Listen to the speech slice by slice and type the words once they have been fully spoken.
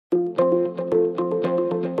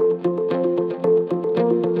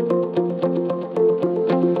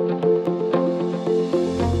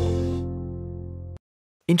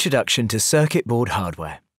Introduction to Circuit Board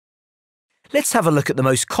Hardware. Let's have a look at the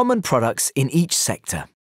most common products in each sector.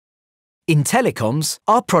 In telecoms,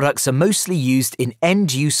 our products are mostly used in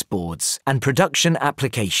end-use boards and production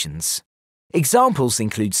applications. Examples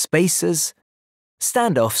include spacers,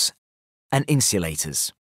 standoffs, and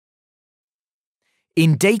insulators.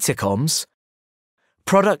 In datacoms,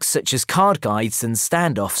 products such as card guides and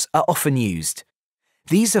standoffs are often used.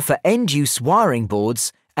 These are for end-use wiring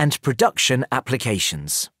boards and production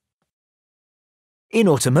applications. In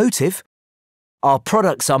automotive, our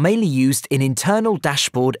products are mainly used in internal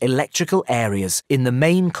dashboard electrical areas in the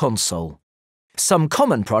main console. Some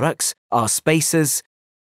common products are spacers,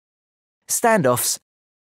 standoffs,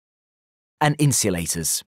 and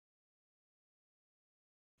insulators.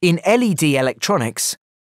 In LED electronics,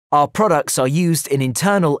 our products are used in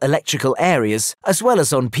internal electrical areas as well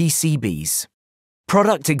as on PCBs.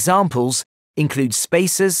 Product examples include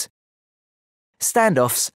spacers,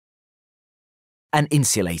 standoffs, and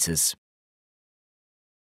insulators.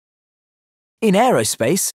 In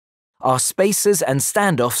aerospace, our spacers and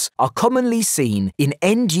standoffs are commonly seen in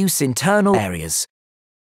end-use internal areas,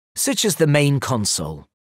 such as the main console.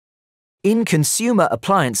 In consumer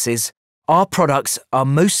appliances, our products are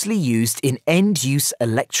mostly used in end-use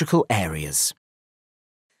electrical areas.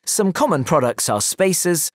 Some common products are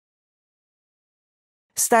spacers,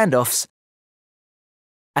 standoffs,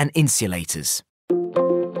 and insulators.